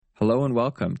Hello and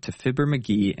welcome to Fibber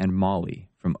McGee and Molly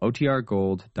from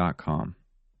OTRGold.com.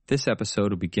 This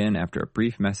episode will begin after a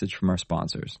brief message from our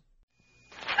sponsors.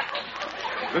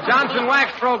 The Johnson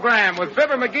Wax Program with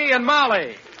Fibber McGee and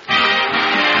Molly.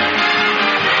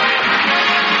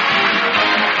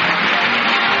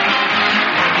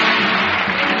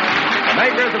 The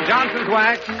makers of Johnson's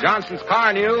Wax, Johnson's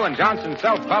Car New, and Johnson's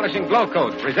Self-Polishing Glow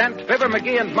Coat present Fibber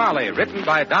McGee and Molly, written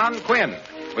by Don Quinn,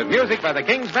 with music by the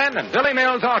King's Men and Billy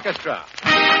Mills Orchestra.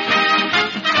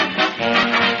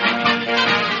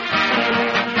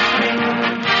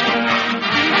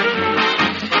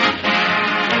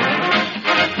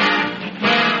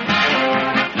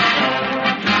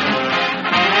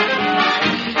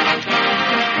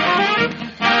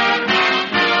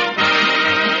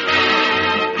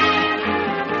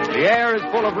 The air is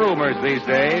full of rumors these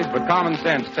days, but common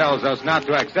sense tells us not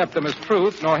to accept them as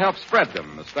truth nor help spread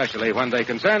them, especially when they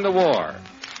concern the war.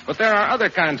 But there are other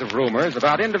kinds of rumors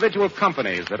about individual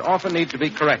companies that often need to be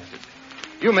corrected.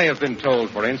 You may have been told,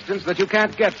 for instance, that you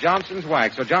can't get Johnson's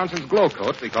Wax or Johnson's Glow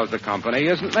Coat because the company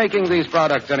isn't making these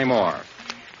products anymore.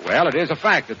 Well, it is a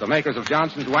fact that the makers of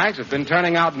Johnson's Wax have been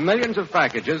turning out millions of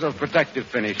packages of protective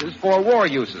finishes for war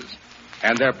uses,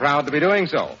 and they're proud to be doing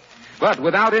so. But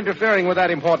without interfering with that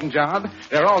important job,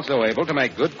 they're also able to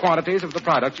make good quantities of the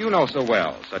products you know so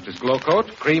well, such as Glow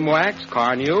Coat, Cream Wax,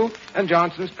 Car New, and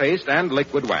Johnson's Paste and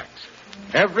Liquid Wax.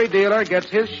 Every dealer gets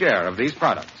his share of these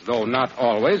products, though not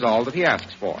always all that he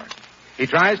asks for. He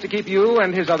tries to keep you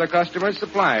and his other customers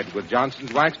supplied with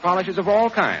Johnson's Wax polishes of all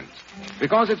kinds,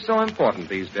 because it's so important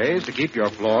these days to keep your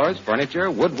floors, furniture,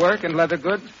 woodwork, and leather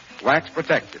goods wax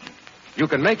protected. You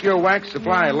can make your wax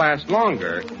supply last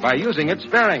longer by using it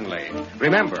sparingly.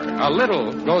 Remember, a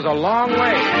little goes a long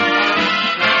way.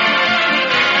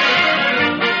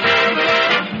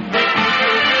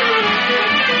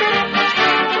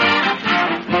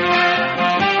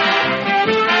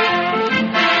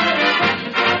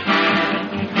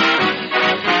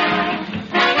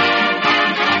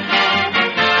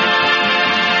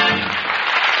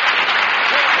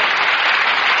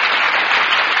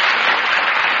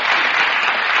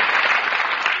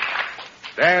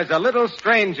 There's a little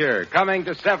stranger coming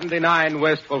to 79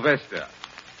 Wistful Vista.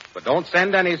 But don't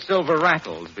send any silver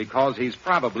rattles, because he's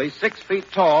probably 6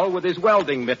 feet tall with his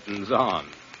welding mittens on.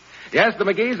 Yes, the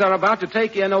McGees are about to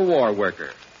take in a war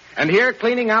worker. And here,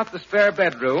 cleaning out the spare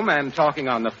bedroom and talking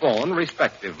on the phone,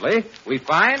 respectively, we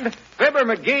find Fibber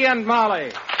McGee and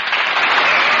Molly.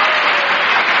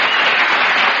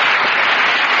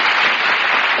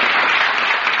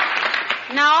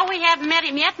 No, we haven't met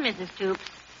him yet, Mrs. Stoops.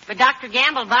 But Dr.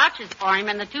 Gamble vouches for him,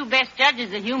 and the two best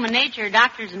judges of human nature are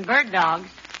doctors and bird dogs.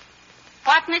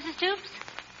 What, Mrs. Stoops?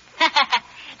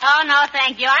 Oh, no,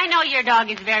 thank you. I know your dog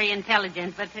is very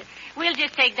intelligent, but we'll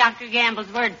just take Dr.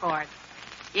 Gamble's word for it.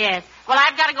 Yes. Well,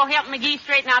 I've got to go help McGee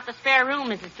straighten out the spare room,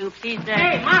 Mrs. Stoops. He's,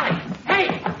 Hey, Molly!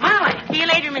 Hey, Molly! See you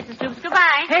later, Mrs. Stoops.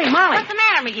 Goodbye. Hey, Molly! What's the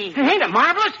matter, McGee? Ain't it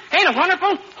marvelous? Ain't it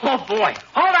wonderful? Oh, boy.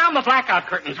 Haul down the blackout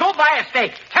curtains. Go buy a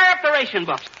steak. Tear up the ration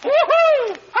books.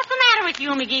 Woohoo! What's the matter with you,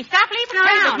 McGee? Stop leaping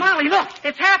Hey, around. but Molly, look.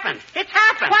 It's happened. It's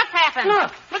happened. What's happened?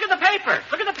 Look at the paper.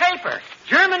 Look at the paper.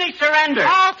 Germany surrendered.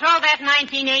 Oh, throw that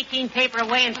 1918 paper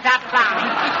away and stop clowning.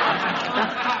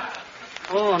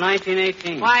 Oh,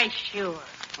 1918. Why, sure.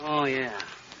 Oh, yeah.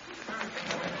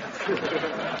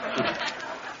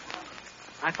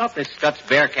 I thought this Stutz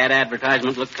Bearcat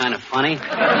advertisement looked kind of funny.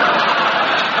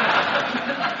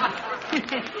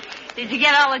 Did you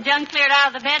get all the junk cleared out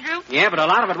of the bedroom? Yeah, but a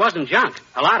lot of it wasn't junk.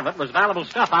 A lot of it was valuable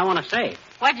stuff I want to save.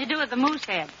 What'd you do with the moose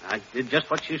head? I did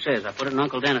just what you says. I put it in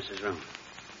Uncle Dennis's room.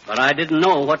 But I didn't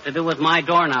know what to do with my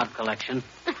doorknob collection.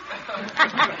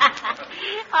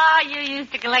 Oh, you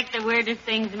used to collect the weirdest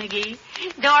things, McGee.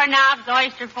 Doorknobs,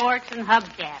 oyster forks, and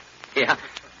hubcaps. Yeah.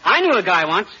 I knew a guy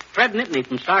once, Fred Nittany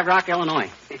from Starved Rock, Illinois.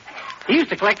 He used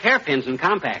to collect hairpins and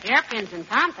compacts. Hairpins and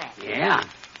compacts? Yeah.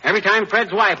 Every time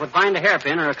Fred's wife would find a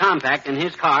hairpin or a compact in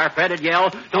his car, Fred would yell,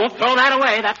 "Don't throw that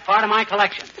away. That's part of my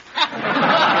collection."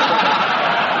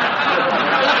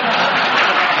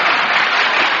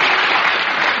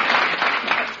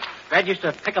 Fred used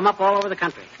to pick them up all over the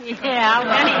country. Yeah, I'll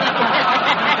bet he-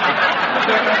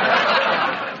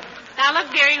 Now,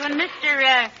 look, dearie, when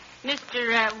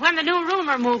when the new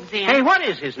roomer moves in... Hey, what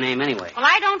is his name, anyway? Well,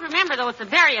 I don't remember, though. It's a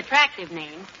very attractive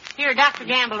name. Here, Dr.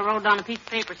 Gamble wrote it on a piece of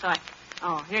paper, so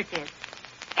Oh, here it is.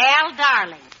 Al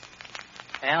Darling.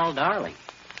 Al Darling.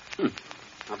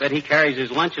 I'll bet he carries his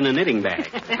lunch in a knitting bag.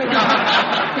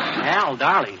 Al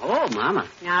Darling. Oh, Mama.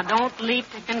 Now, don't leap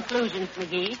to conclusions,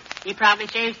 McGee. He probably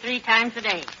shaves 3 times a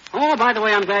day. Oh, by the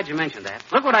way, I'm glad you mentioned that.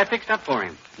 Look what I fixed up for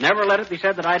him. Never let it be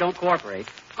said that I don't cooperate.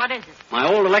 What is it? My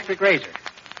old electric razor.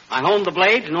 I honed the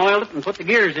blades and oiled it and put the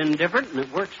gears in different, and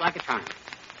it works like a charm.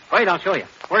 Wait, I'll show you.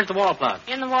 Where's the wall plug?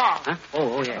 In the wall. Huh?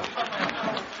 Oh, yeah.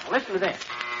 Now, listen to this.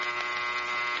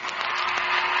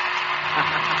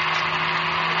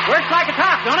 Works like a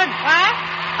top, don't it? What?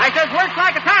 I says works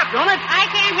like a top, don't it? I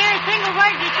can't hear a single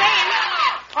word you're saying.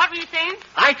 What were you saying?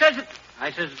 I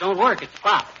says it don't work. It's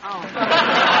pop. Oh.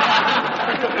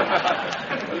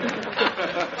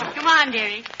 Come on,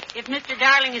 dearie. If Mr.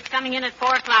 Darling is coming in at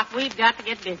 4 o'clock, we've got to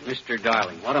get busy. Mr.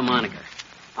 Darling, what a moniker.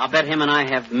 I'll bet him and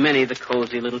I have many the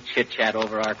cozy little chit-chat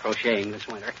over our crocheting this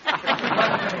winter.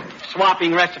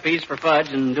 Swapping recipes for fudge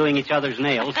and doing each other's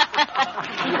nails.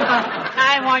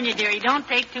 I warn you, dearie, don't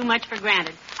take too much for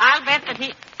granted. I'll bet that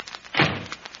he...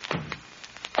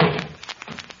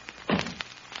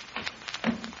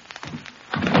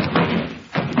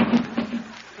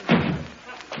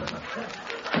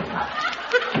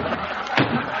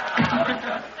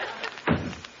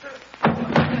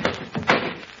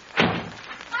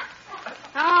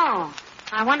 Oh,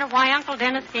 I wonder why Uncle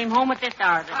Dennis came home at this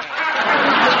hour today.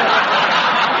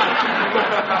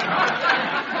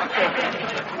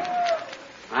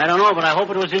 I don't know, but I hope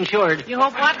it was insured. You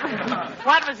hope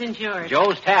what was insured?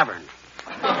 Joe's Tavern.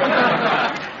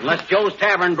 Unless Joe's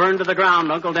Tavern burned to the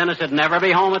ground, Uncle Dennis would never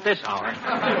be home at this hour.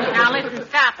 Now listen,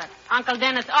 stop it. Uncle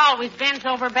Dennis always bends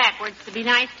over backwards to be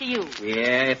nice to you.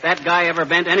 Yeah, if that guy ever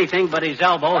bent anything but his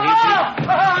elbow, he'd be...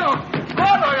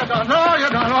 No, you don't. No, you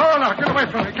don't. Oh, no, get away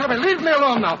from me. Get away. Leave me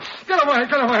alone now. Get away,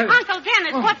 get away. Uncle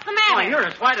Dennis, what's the matter? Why, you're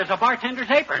as white as a bartender's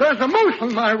apron. There's a moose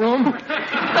in my room. The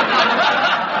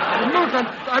moose,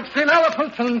 I've seen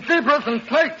elephants and zebras and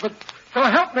snakes, but so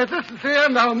help me, this is the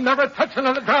end. I'll never touch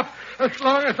another drop as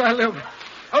long as I live.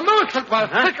 A moose it was,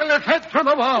 sticking his head through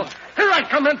the wall. Here I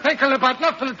come in thinking about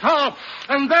nothing at all,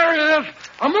 and there he is,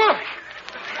 a moose.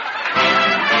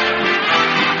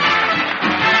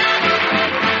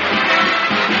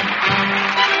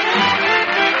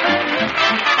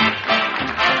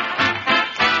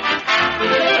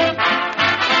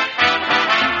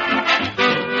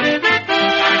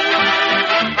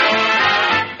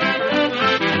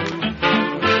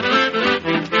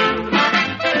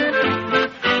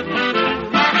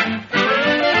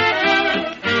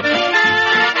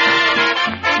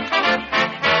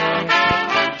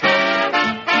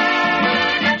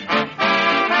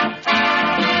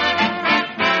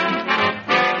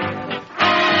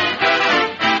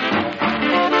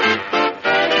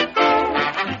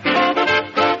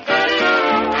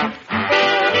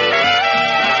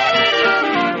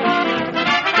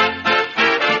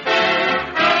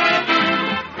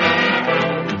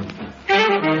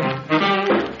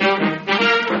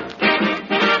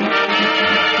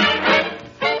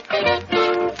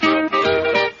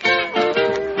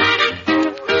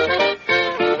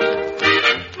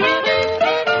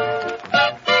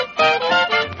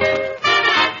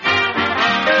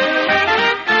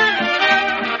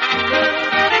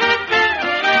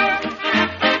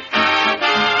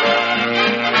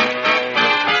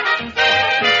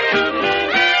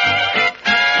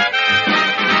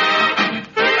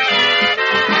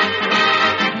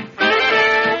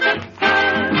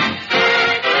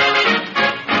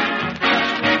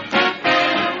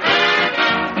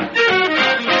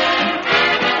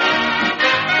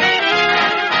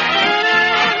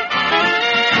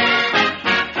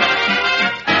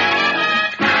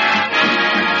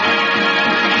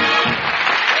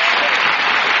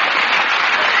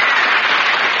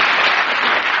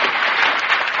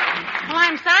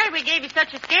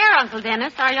 Uncle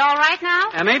Dennis. Are you all right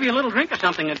now? Maybe a little drink of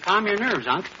something would calm your nerves,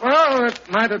 Unc. Well, it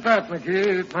might have that,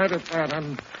 McGee. It might have that.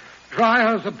 I'm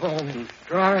dry as a bone.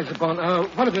 Dry as a bone.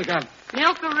 What have you got?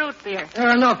 Milk or root beer?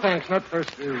 No, thanks. Not first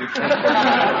food.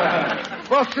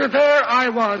 Well, sir, there I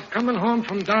was, coming home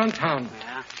from downtown.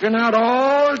 Yeah? Been out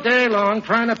all day long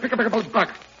trying to pick up a buck.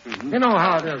 Mm-hmm. You know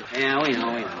how it is. Yeah, we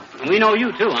know. And we know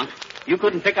you, too, Unc. You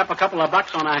couldn't pick up a couple of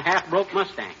bucks on a half-broke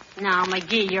Mustang. Now,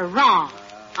 McGee, you're wrong.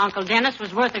 Uncle Dennis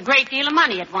was worth a great deal of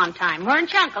money at one time,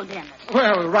 weren't you, Uncle Dennis?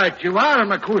 Well, right you are,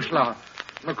 McCushla.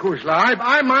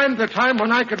 I mind the time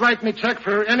when I could write me check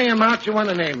for any amount you want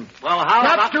to name. Well, how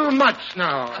Not about... too much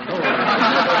now.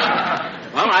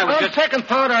 Well, I was On just... second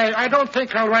thought, I don't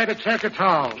think I'll write a check at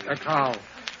all.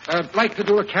 I'd like to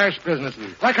do a cash business.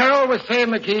 Like I always say,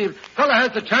 McGee, fella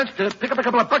has the chance to pick up a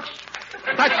couple of bucks.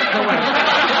 That's the way.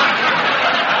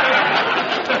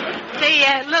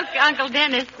 Say, look, Uncle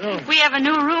Dennis, we have a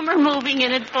new roomer moving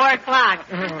in at 4 o'clock.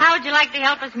 How would you like to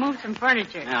help us move some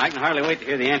furniture? Yeah, I can hardly wait to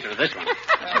hear the answer to this one.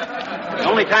 The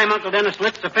only time Uncle Dennis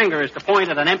lifts a finger is to point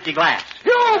at an empty glass.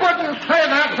 You wouldn't say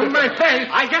that to my face.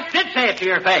 I just did say it to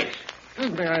your face.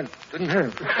 Excuse me, I didn't hear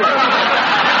him.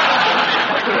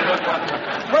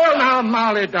 Well, now,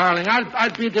 Molly, darling,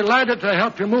 I'd be delighted to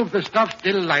help you move the stuff.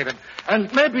 Delighted.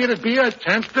 And maybe it'd be a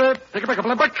chance to pick up a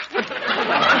couple of bucks. The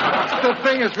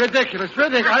thing is ridiculous.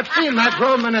 I've seen that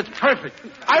room, and it's perfect.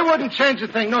 I wouldn't change a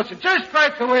thing. No, sir. Just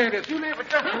right the way it is. You leave it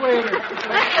just the way it is.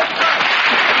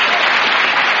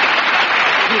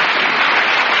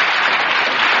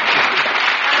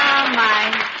 Oh,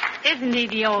 my. Isn't he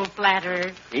the old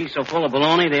flatterer? He's so full of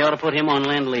baloney, they ought to put him on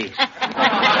Lend-Lease.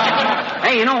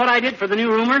 Hey, you know what I did for the new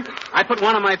roomer? I put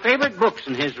one of my favorite books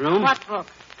in his room. What book?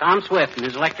 Tom Swift and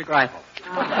his electric rifle.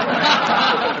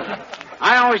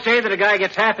 I always say that a guy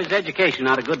gets half his education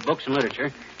out of good books and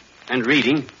literature and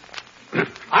reading.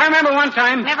 I remember one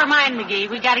time... Never mind, McGee.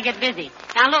 We got to get busy.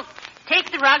 Now, look,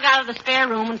 take the rug out of the spare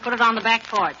room and put it on the back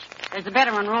porch. There's a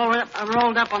better one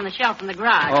rolled up on the shelf in the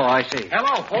garage. Oh, I see.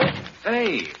 Hello, folks.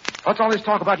 Say, what's all this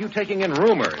talk about you taking in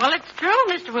roomers? Well, it's true,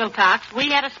 Mr. Wilcox. We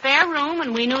had a spare room,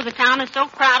 and we knew the town is so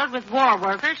crowded with war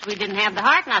workers, we didn't have the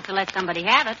heart not to let somebody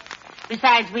have it.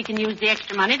 Besides, we can use the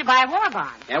extra money to buy a war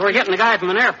bond. Yeah, we're getting a guy from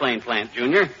an airplane plant,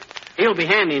 Junior. He'll be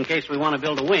handy in case we want to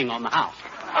build a wing on the house.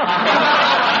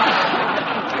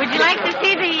 Would you like to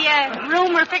see the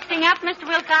room we're fixing up, Mr.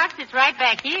 Wilcox? It's right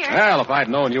back here. Well, if I'd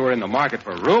known you were in the market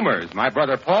for roomers, my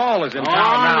brother Paul is in town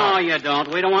now. Oh, no, you don't.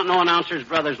 We don't want no announcers'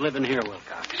 brothers living here,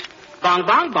 Wilcox. Bong,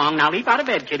 bong, bong. Now leap out of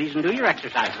bed, kiddies, and do your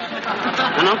exercises.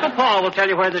 And Uncle Paul will tell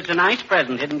you where there's a nice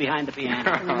present hidden behind the piano.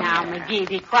 Now, McGee,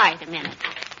 be quiet a minute.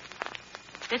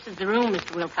 This is the room,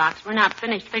 Mr. Wilcox. We're not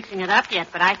finished fixing it up yet,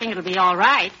 but I think it'll be all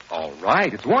right. All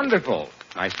right. It's wonderful.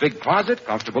 Nice big closet,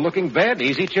 comfortable-looking bed,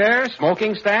 easy chair,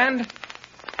 smoking stand.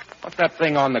 What's that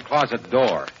thing on the closet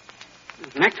door?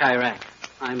 Necktie rack.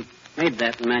 I made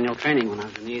that in manual training when I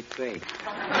was in the 8th grade.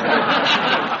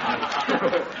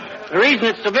 The reason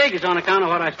it's so big is on account of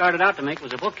what I started out to make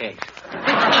was a bookcase.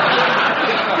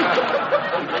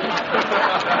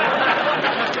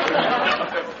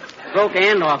 Broke a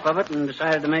end off of it and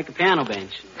decided to make a piano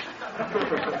bench.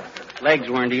 Legs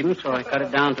weren't even, so I cut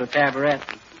it down to a taboret.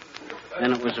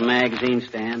 Then it was a magazine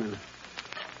stand and a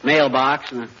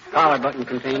mailbox and a collar button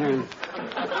container and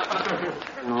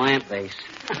a lamp base.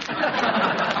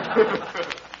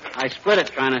 I split it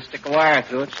trying to stick a wire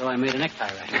through it, so I made a necktie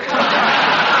rack.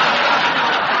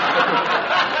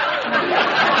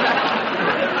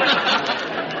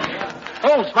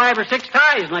 Holds 5 or 6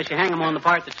 ties unless you hang them on the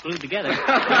part that's glued together.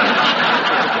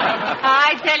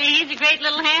 I tell you, he's a great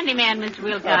little handyman, Mr.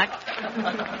 Wilcox.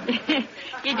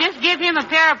 You just give him a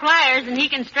pair of pliers and he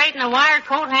can straighten a wire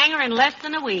coat hanger in less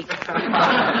than a week.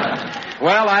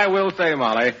 Well, I will say,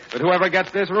 Molly, that whoever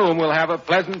gets this room will have a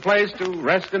pleasant place to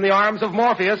rest in the arms of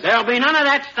Morpheus. There'll be none of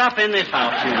that stuff in this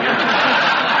house, Junior.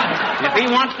 If he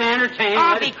wants to entertain...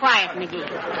 Oh, be quiet, McGee.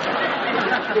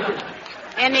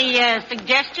 Any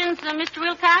suggestions, Mr.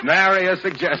 Wilcox? Nary a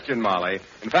suggestion, Molly.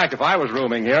 In fact, if I was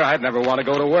rooming here, I'd never want to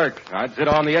go to work. I'd sit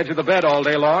on the edge of the bed all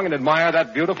day long and admire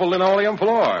that beautiful linoleum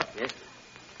floor. Yes.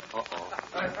 Uh-oh.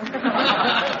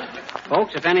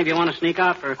 Folks, if any of you want to sneak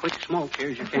out for a quick smoke,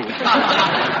 here's your chance.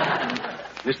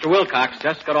 Mr. Wilcox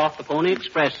just got off the Pony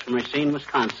Express from Racine,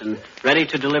 Wisconsin, ready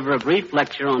to deliver a brief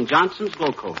lecture on Johnson's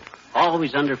Glow Coat.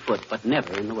 Always underfoot, but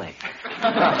never in the way.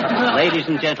 Ladies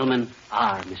and gentlemen,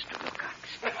 our Mr. Wilcox.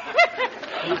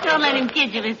 Don't let him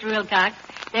kid you, Mr. Wilcox.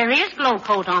 There is glow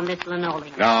coat on this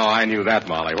linoleum. No, I knew that,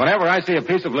 Molly. Whenever I see a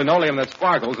piece of linoleum that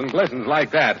sparkles and glistens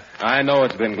like that, I know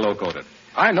it's been glow-coated.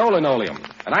 I know linoleum,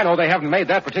 and I know they haven't made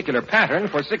that particular pattern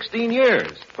for 16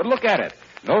 years. But look at it.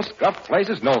 No scuffed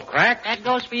places, no cracks. That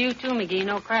goes for you, too, McGee.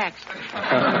 No cracks.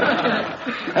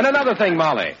 And another thing,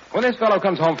 Molly. When this fellow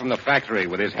comes home from the factory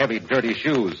with his heavy, dirty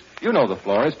shoes, you know the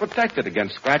floor is protected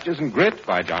against scratches and grit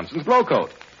by Johnson's Glow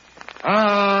Coat.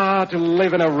 Ah, to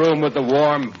live in a room with the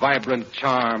warm, vibrant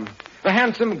charm, the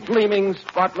handsome, gleaming,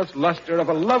 spotless luster of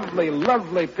a lovely,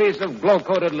 lovely piece of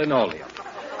glow-coated linoleum.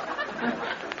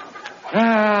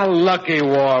 Ah, lucky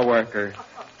war worker.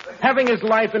 Having his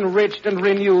life enriched and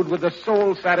renewed with the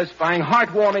soul-satisfying,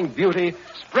 heart-warming beauty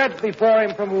spread before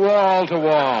him from wall to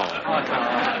wall.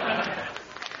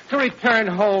 To return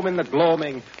home in the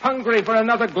gloaming, hungry for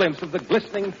another glimpse of the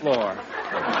glistening floor.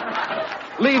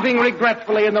 Leaving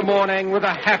regretfully in the morning with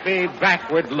a happy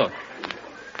backward look.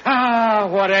 Ah,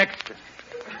 what ecstasy.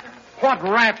 What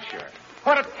rapture.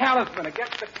 What a talisman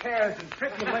against the cares and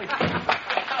tribulations.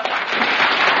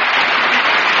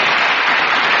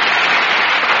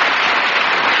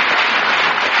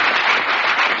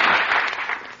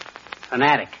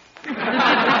 Fanatic.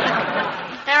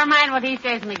 Never mind what he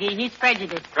says, McGee. He's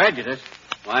prejudiced. Prejudice?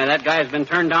 Why, that guy's been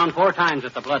turned down 4 times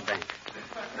at the blood bank.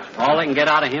 All they can get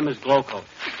out of him is glow coat.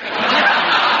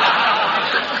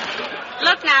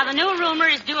 Look, now, the new roomer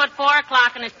is due at 4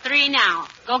 o'clock, and it's 3 now.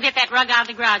 Go get that rug out of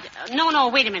the garage. No,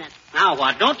 wait a minute. Now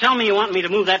what? Don't tell me you want me to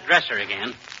move that dresser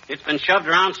again. It's been shoved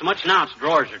around so much now its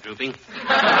drawers are drooping. No,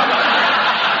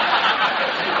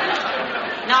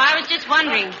 I was just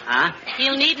wondering. Huh?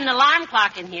 He'll need an alarm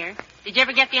clock in here. Did you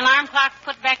ever get the alarm clock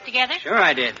put back together? Sure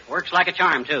I did. Works like a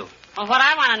charm, too. Well, what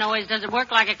I want to know is, does it work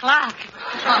like a clock?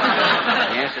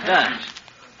 Yes, it does.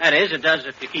 That is, it does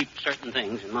if you keep certain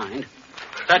things in mind.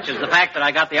 Such as the fact that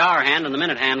I got the hour hand and the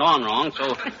minute hand on wrong,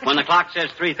 so when the clock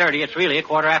says 3:30, it's really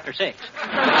 6:15. It's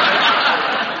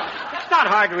not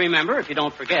hard to remember if you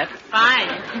don't forget.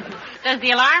 Fine. Does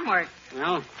the alarm work?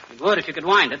 Well, it would if you could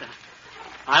wind it.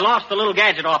 I lost the little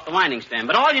gadget off the winding stem,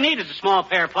 but all you need is a small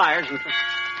pair of pliers and...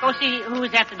 Go see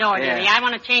who's at the door, Yeah. dearie. I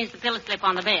want to change the pillow slip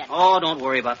on the bed. Oh, don't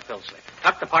worry about the pill slip.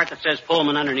 Tuck the part that says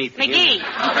Pullman underneath. McGee,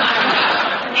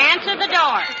 answer the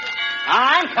door.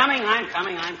 I'm coming.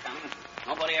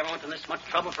 Nobody ever went to this much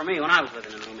trouble for me when I was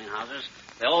living in rooming houses.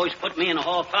 They always put me in a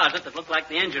hall closet that looked like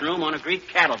the engine room on a Greek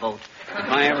cattle boat. If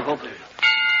I ever hoped it.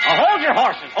 Oh, hold your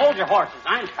horses.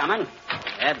 I'm coming.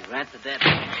 Dead rat to death.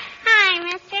 Hi,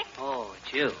 mister. Oh,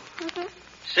 it's you. Mm-hmm.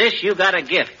 Sis, you got a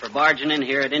gift for barging in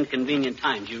here at inconvenient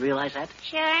times. You realize that?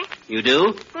 Sure. You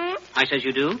do? Hmm? I says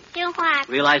you do? Do what?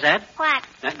 Realize that? What?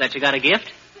 That you got a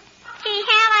gift? Gee,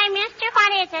 have I, mister?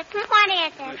 What is it? What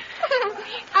is it?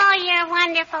 Oh, you're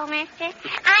wonderful, mister.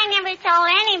 I never told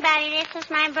anybody this was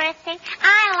my birthday.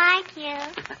 I like you.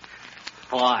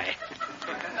 Why?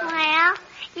 Well,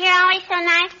 you're always so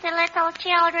nice to little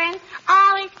children.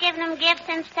 Always giving them gifts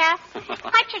and stuff.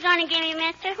 What you going to give me,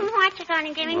 mister? What you going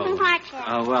to give me? What you?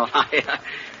 Well,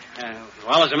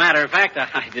 well, as a matter of fact,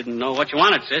 I didn't know what you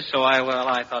wanted, sis, so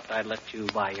I thought I'd let you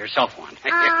buy yourself one.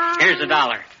 Here's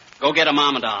 $1. Go get a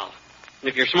mama doll.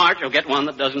 If you're smart, you'll get one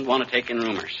that doesn't want to take in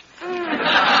roomers. Thanks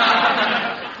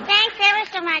ever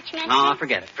so much, mister. No,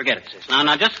 forget it, sis.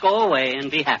 Now, just go away and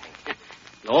be happy.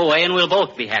 Go away and we'll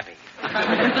both be happy.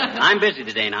 I'm busy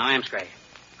today now, I'm straight.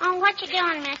 Oh, what you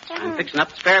doing, mister? I'm fixing up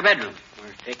the spare bedroom.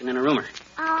 We're taking in a roomer.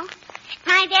 Oh.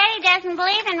 My daddy doesn't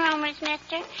believe in rumors,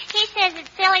 mister. He says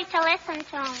it's silly to listen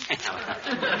to them.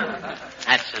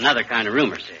 That's another kind of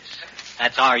rumor, sis.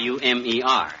 That's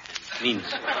R-U-M-E-R. It means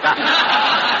stop.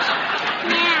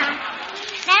 Yeah.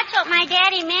 That's what my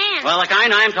daddy meant. Well, the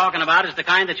kind I'm talking about is the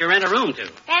kind that you rent a room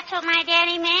to. That's what my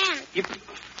daddy meant.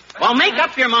 Well, make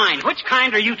up your mind. Which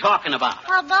kind are you talking about?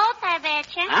 Well, both, I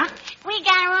betcha. Huh? We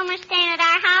got a roomer staying at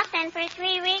our house, and for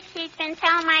 3 weeks he's been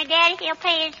telling my daddy he'll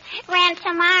pay his rent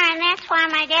tomorrow, and that's why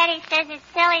my daddy says it's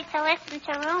silly to listen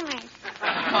to rumors.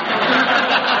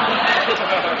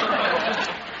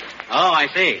 Oh, I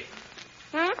see.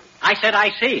 I said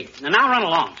I see. Now run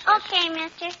along. Okay,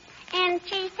 mister. And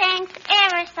gee, thanks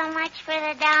ever so much for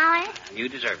the $1. You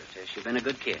deserve it, sis. You've been a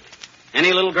good kid.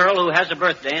 Any little girl who has a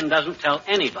birthday and doesn't tell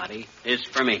anybody is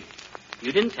for me.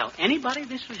 You didn't tell anybody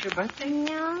this was your birthday?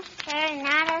 No, sir,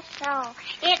 not a soul.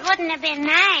 It wouldn't have been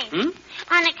nice. Hmm?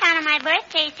 On account of my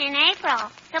birthday's in April.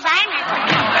 Goodbye, mister.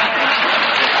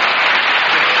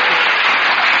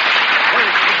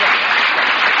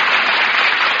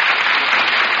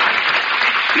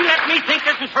 You let me think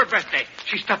this was her birthday.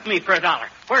 She stuffed me for $1.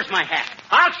 Where's my hat?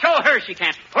 I'll show her she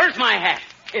can't. Where's my hat?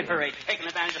 Kid her age, taking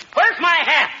advantage of... Where's my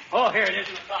hat? Oh, here it is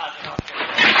in the closet.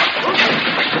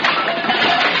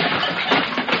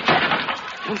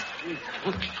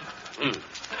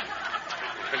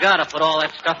 I forgot to put all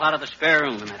that stuff out of the spare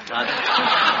room in that closet.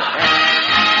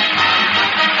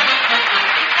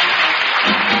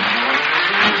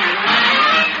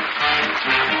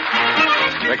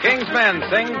 The King's Men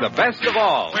sing The Best of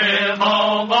All. With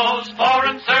all those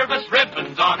Foreign Service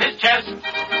ribbons on his chest,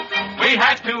 we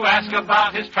had to ask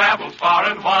about his travels far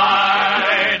and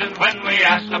wide. And when we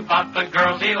asked about the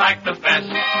girls he liked the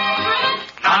best,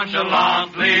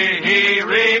 nonchalantly he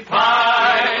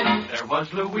replied, there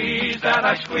was Louise that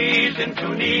I squeezed in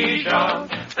Tunisia.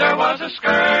 There was a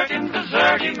skirt in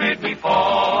dessert he made me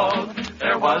fall.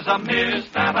 There was a miss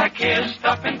that I kissed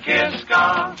up in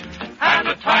Kiska, and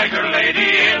a tiger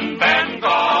lady in Bengal.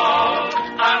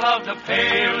 I love the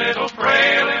pale little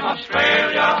frail in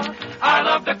Australia. I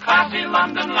love the classy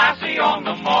London lassie on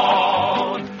the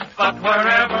mall. But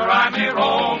wherever I may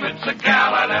roam, it's a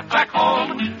gal I left back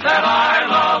home that I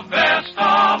love best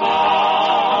of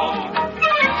all.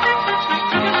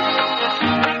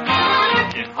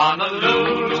 In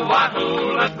Honolulu, I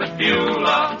hula with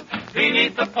Beulah.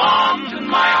 Beneath the palms in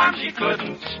my arms she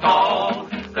couldn't stall.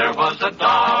 There was a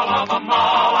doll of a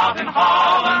mall out in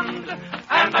Holland,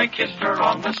 and I kissed her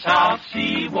on the South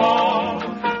Sea wall.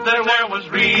 There was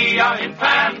Ria in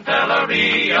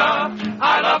Pantelleria.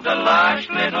 I loved a lush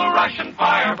little Russian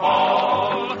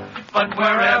fireball. But But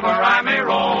wherever I may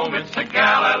roam, it's the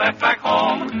gal I left back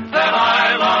home that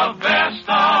I love best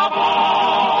of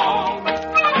all.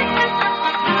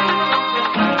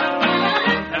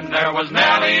 And there was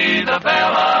Nellie, the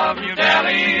belle of New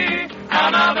Delhi,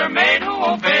 another maid who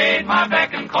obeyed my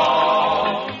beck and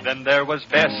call. Then there was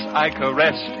Bess I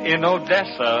caressed in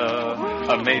Odessa,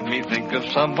 made me think of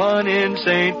someone in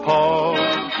St. Paul.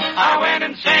 I went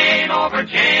insane over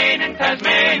Jane in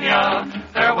Tasmania.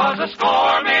 There was a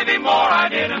score, maybe more I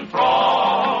did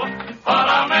enthrall. But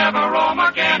I'll never roam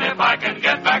again if I can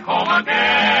get back home again.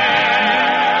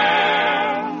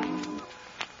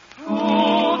 To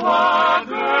the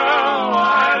girl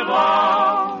I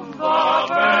love the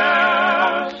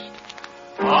best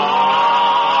of all.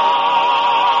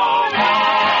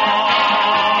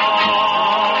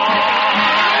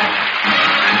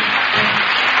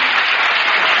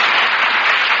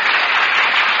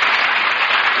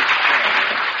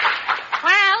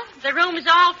 The room is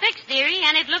all fixed, dearie,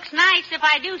 and it looks nice if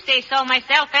I do say so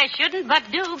myself, as shouldn't, but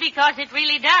do, because it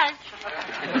really does.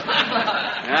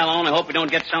 Well, I only hope we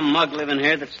don't get some mug living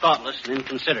here that's thoughtless and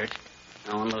inconsiderate.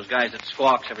 You know, one of those guys that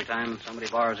squawks every time somebody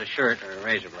borrows a shirt or a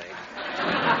razor blade.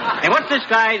 Hey, what's this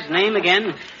guy's name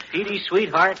again? Petey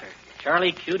Sweetheart or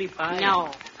Charlie Cutie Pie?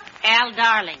 No, Al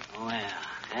Darling. Oh, yeah,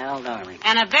 Al Darling.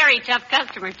 And a very tough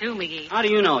customer, too, McGee. How do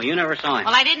you know? You never saw him.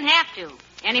 Well, I didn't have to.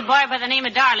 Any boy by the name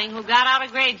of Darling who got out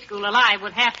of grade school alive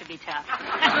would have to be tough.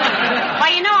 Why,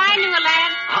 you know, I knew a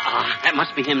lad. That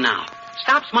must be him now.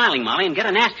 Stop smiling, Molly, and get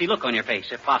a nasty look on your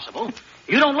face, if possible.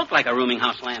 You don't look like a rooming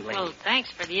house landlady. Well, thanks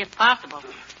for the if possible.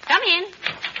 Come in.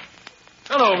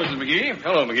 Hello, Mrs. McGee.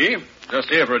 Hello, McGee. Just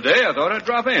here for a day. I thought I'd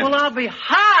drop in. Well, I'll be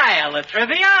high,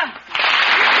 Latrivia.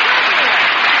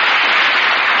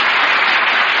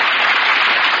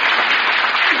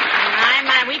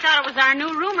 We thought it was our new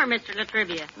roomer, Mr.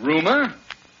 Latrivia. Rumor?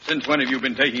 Since when have you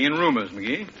been taking in rumors,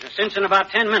 McGee? Since in about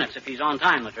 10 minutes, if he's on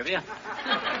time, Latrivia.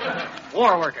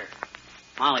 War worker.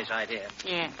 Molly's idea.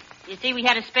 Yeah. You see, we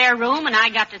had a spare room, and I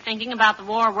got to thinking about the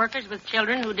war workers with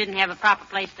children who didn't have a proper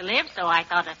place to live, so I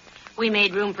thought if we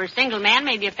made room for a single man,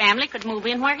 maybe a family could move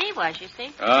in where he was, you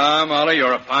see. Molly,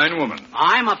 you're a fine woman.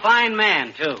 I'm a fine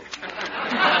man, too.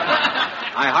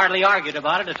 I hardly argued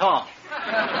about it at all.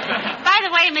 By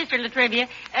the way, Mr. Latrivia,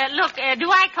 look,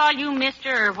 do I call you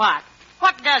Mr. or what?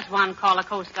 What does one call a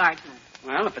Coast Guardsman?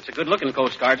 Well, if it's a good-looking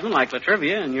Coast Guardsman like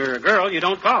Latrivia and you're a girl, you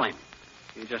don't call him.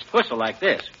 You just whistle like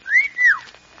this.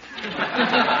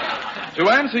 To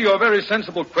answer your very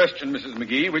sensible question, Mrs.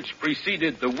 McGee, which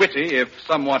preceded the witty, if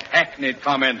somewhat hackneyed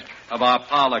comment of our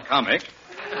parlor comic,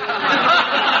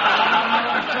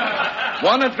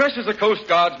 one addresses a Coast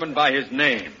Guardsman by his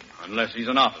name, unless he's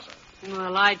an officer.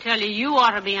 Well, I tell you, you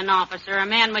ought to be an officer, a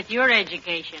man with your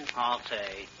education. I'll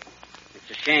say. It's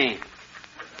a shame.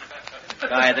 The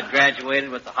guy that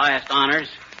graduated with the highest honors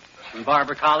from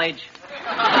Barber College.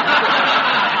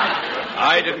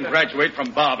 I didn't graduate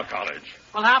from Barber College.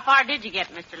 Well, how far did you get,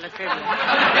 Mr. Latrivia?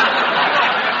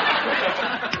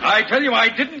 I tell you, I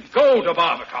didn't go to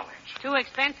Barber College. Too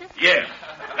expensive? Yes.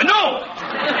 No!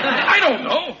 I don't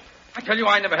know. I tell you,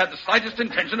 I never had the slightest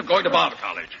intention of going to Barber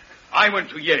College. I went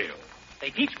to Yale. They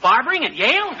teach barbering at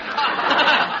Yale?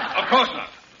 Of course not.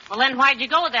 Well, then why'd you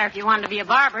go there if you wanted to be a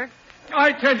barber?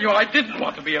 I tell you, I didn't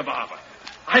want to be a barber.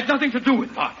 I had nothing to do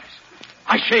with barbers.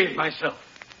 I shaved myself.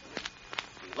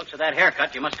 Looks at that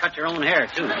haircut, you must cut your own hair,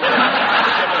 too.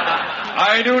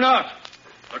 I do not.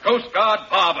 The Coast Guard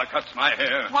barber cuts my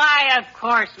hair. Why, of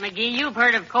course, McGee. You've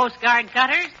heard of Coast Guard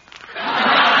cutters.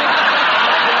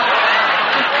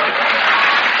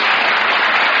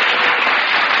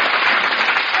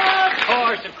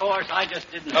 Of course, I just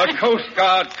didn't... A Coast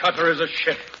Guard cutter is a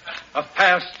ship, a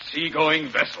fast sea-going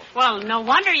vessel. Well, no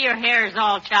wonder your hair is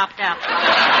all chopped up.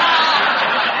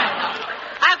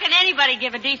 How can anybody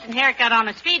give a decent haircut on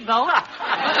a speedboat?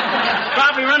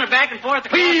 Probably run it back and forth.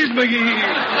 Please, McGee.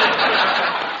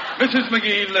 Mrs.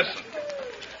 McGee, listen.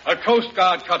 A Coast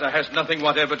Guard cutter has nothing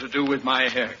whatever to do with my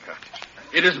haircut.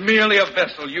 It is merely a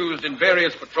vessel used in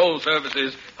various patrol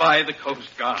services by the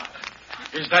Coast Guard.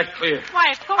 Is that clear?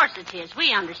 Why, of course it is.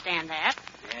 We understand that.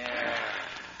 Yeah.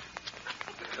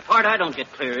 The part I don't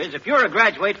get clear is, if you're a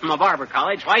graduate from a barber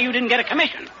college, why you didn't get a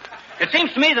commission? It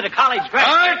seems to me that a college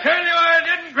graduate... I tell you, I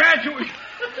didn't graduate.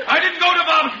 I didn't go to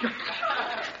barber.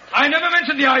 I never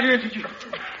mentioned the idea to you.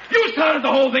 You started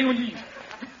the whole thing when you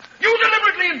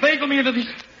deliberately inveigled me into this...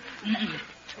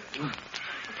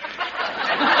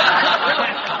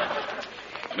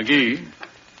 McGee.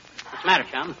 What's the matter,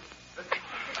 chum?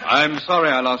 I'm sorry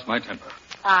I lost my temper.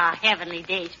 Ah, heavenly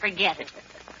days, forget it.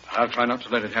 I'll try not to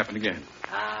let it happen again.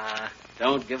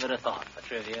 Don't give it a thought,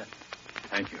 Latrivia.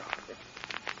 Thank you.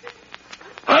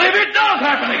 But if it does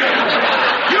happen again,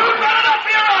 you better not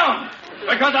be around.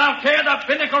 Because I'll tear the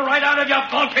binnacle right out of your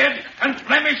bulkhead and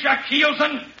blemish your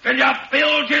keelson till your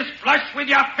bilge is flush with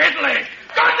your fiddly.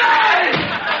 Good night!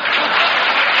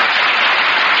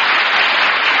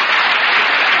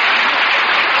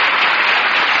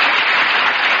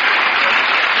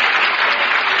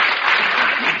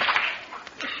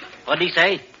 What'd he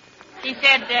say? He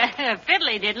said,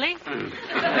 fiddly diddly.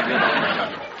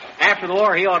 After the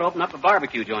war, he ought to open up a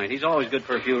barbecue joint. He's always good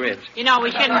for a few ribs. You know,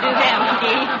 we shouldn't do that,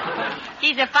 McGee.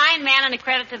 He's a fine man and a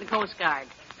credit to the Coast Guard.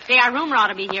 Say, our roomer ought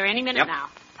to be here any minute now.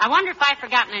 I wonder if I've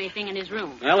forgotten anything in his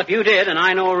room. Well, if you did, and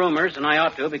I know rumors, and I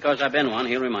ought to because I've been one,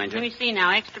 he'll remind you. Let me see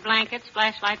now. Extra blankets,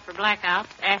 flashlight for blackouts,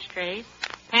 ashtrays,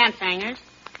 pants hangers.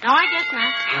 No, I guess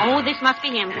not. Oh, this must be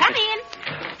him. Come in.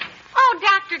 Oh,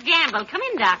 Dr. Gamble. Come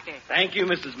in, Doctor. Thank you,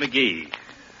 Mrs. McGee.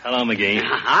 Hello, McGee.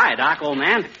 Hi, Doc, old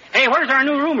man. Hey, where's our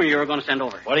new roomer you were going to send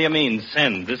over? What do you mean,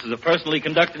 send? This is a personally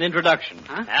conducted introduction.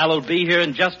 Huh? Al will be here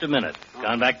in just a minute.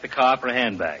 Gone back to the car for a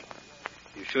handbag.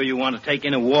 You sure you want to take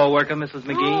in a war worker, Mrs.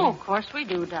 McGee? Oh, of course we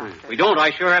do, Doctor. We don't.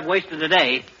 I sure have wasted a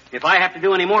day. If I have to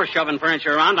do any more shoving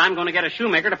furniture around, I'm going to get a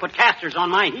shoemaker to put casters on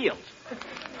my heels.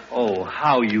 Oh,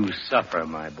 how you suffer,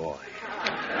 my boy.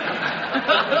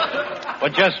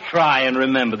 But just try and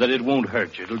remember that it won't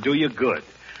hurt you. It'll do you good.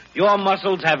 Your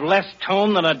muscles have less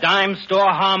tone than a dime store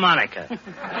harmonica. Well,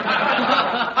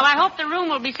 I hope the room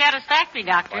will be satisfactory,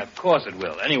 Doctor. Why, of course it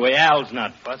will. Anyway, Al's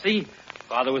not fussy.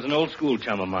 Father was an old school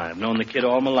chum of mine. I've known the kid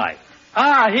all my life.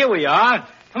 Ah, here we are.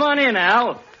 Come on in,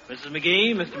 Al. Mrs.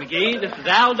 McGee, Mr. McGee, this is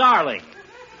Al Darling.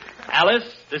 Alice,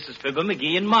 this is Fibber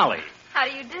McGee and Molly. How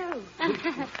do you do?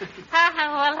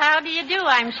 Well, how do you do,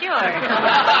 I'm sure.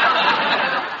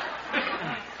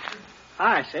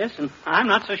 Hi, sis, and I'm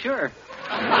not so sure.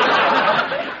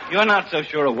 You're not so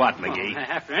sure of what, McGee?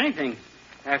 After anything,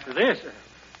 after this,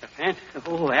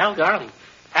 Al, darling.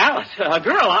 Alice, a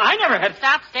girl, I never had...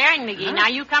 Stop staring, McGee. Huh? Now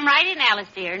you come right in, Alice,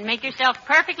 dear, and make yourself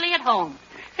perfectly at home.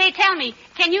 Say, tell me,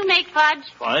 can you make fudge?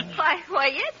 Fudge? Why,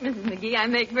 yes, Mrs. McGee, I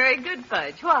make very good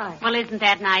fudge. Why? Well, isn't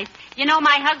that nice? You know,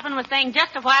 my husband was saying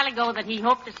just a while ago that he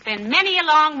hoped to spend many a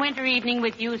long winter evening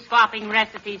with you swapping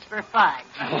recipes for fudge.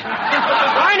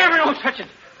 I never know such a...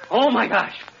 Oh, my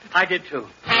gosh. I did, too.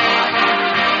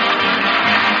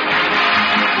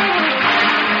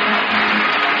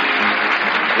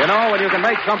 You know, when you can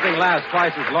make something last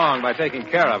twice as long by taking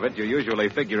care of it, you usually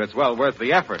figure it's well worth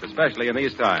the effort, especially in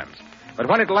these times. But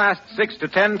when it lasts 6 to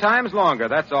 10 times longer,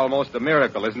 that's almost a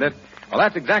miracle, isn't it? Well,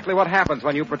 that's exactly what happens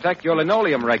when you protect your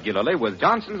linoleum regularly with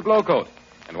Johnson's Glow Coat.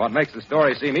 And what makes the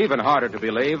story seem even harder to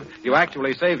believe, you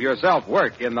actually save yourself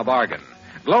work in the bargain.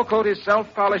 Glow Coat is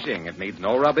self-polishing. It needs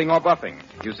no rubbing or buffing.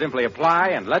 You simply apply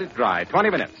and let it dry 20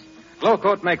 minutes. Glow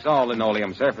Coat makes all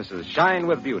linoleum surfaces shine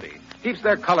with beauty, keeps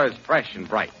their colors fresh and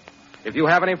bright. If you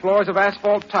have any floors of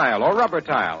asphalt tile or rubber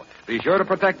tile, be sure to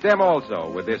protect them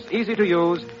also with this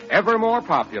easy-to-use, ever more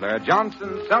popular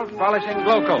Johnson self-polishing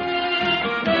Glow Coat.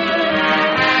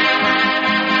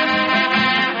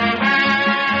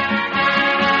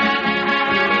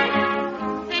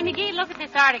 Hey, McGee, look at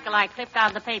this article I clipped out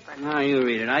of the paper. No, you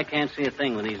read it. I can't see a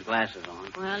thing with these glasses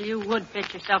on. Well, you would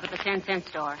fit yourself at the 10-cent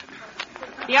store.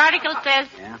 The article says,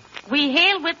 we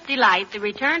hail with delight the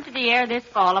return to the air this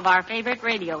fall of our favorite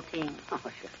radio team. Oh,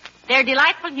 sure. Their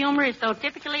delightful humor is so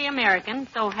typically American,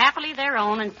 so happily their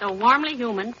own, and so warmly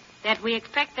human that we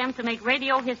expect them to make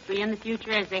radio history in the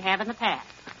future as they have in the past.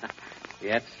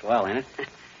 Yeah, it's swell, ain't it?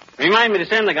 Remind me to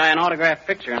send the guy an autographed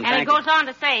picture. And it goes on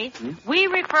to say, we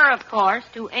refer, of course,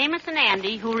 to Amos and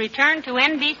Andy, who returned to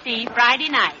NBC Friday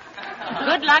night.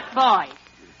 Good luck, boys.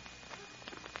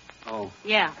 Oh.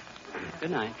 Yeah.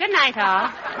 Good night. Good night, all.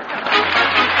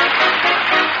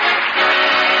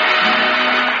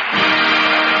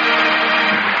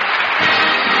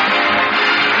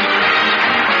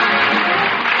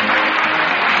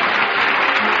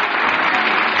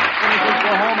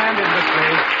 For Home and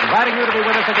Industry, inviting you to be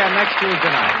with us again next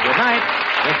Tuesday night. Good night.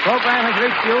 This program has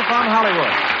reached you from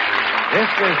Hollywood. This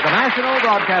is the National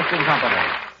Broadcasting Company.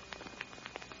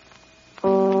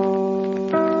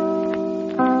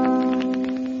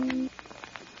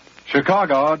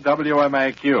 Chicago,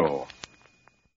 WMAQ.